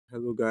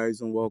Hello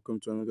guys and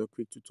welcome to another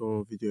quick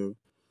tutorial video.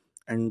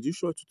 And in this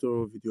short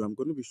tutorial video, I'm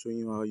going to be showing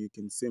you how you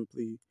can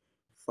simply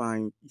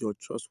find your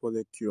Trust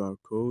Wallet QR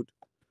code.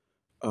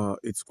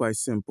 It's quite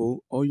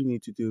simple. All you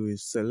need to do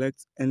is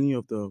select any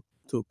of the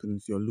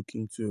tokens you're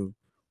looking to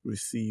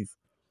receive,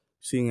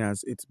 seeing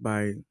as it's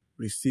by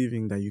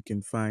receiving that you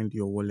can find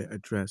your wallet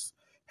address,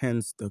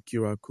 hence the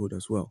QR code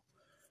as well.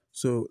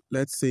 So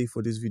let's say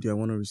for this video, I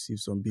want to receive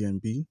some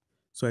BNB.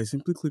 So I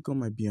simply click on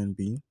my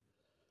BNB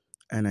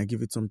and I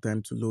give it some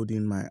time to load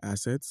in my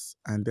assets.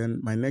 And then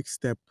my next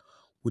step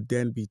would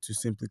then be to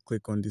simply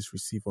click on this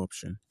receive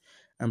option.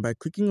 And by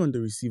clicking on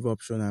the receive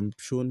option, I'm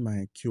shown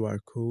my QR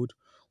code,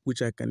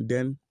 which I can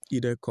then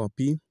either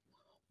copy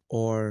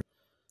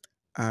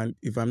and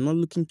if I'm not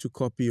looking to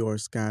copy or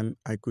scan,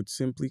 I could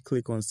simply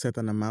click on set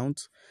an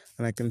amount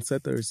and I can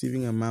set a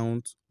receiving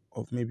amount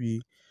of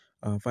maybe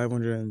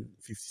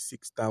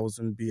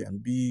 556,000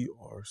 BNB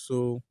or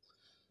so.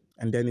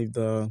 And then if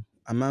the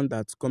amount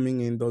that's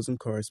coming in doesn't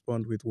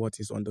correspond with what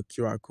is on the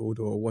QR code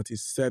or what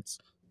is set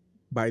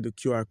by the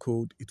QR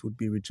code, it would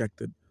be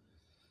rejected.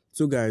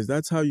 So guys,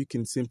 that's how you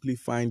can simply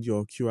find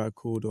your QR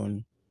code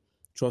on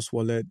Trust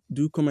Wallet.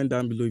 Do comment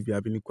down below if you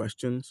have any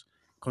questions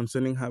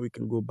concerning how we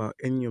can go about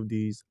any of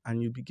these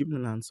and you'll be given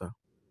an answer.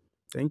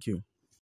 Thank you.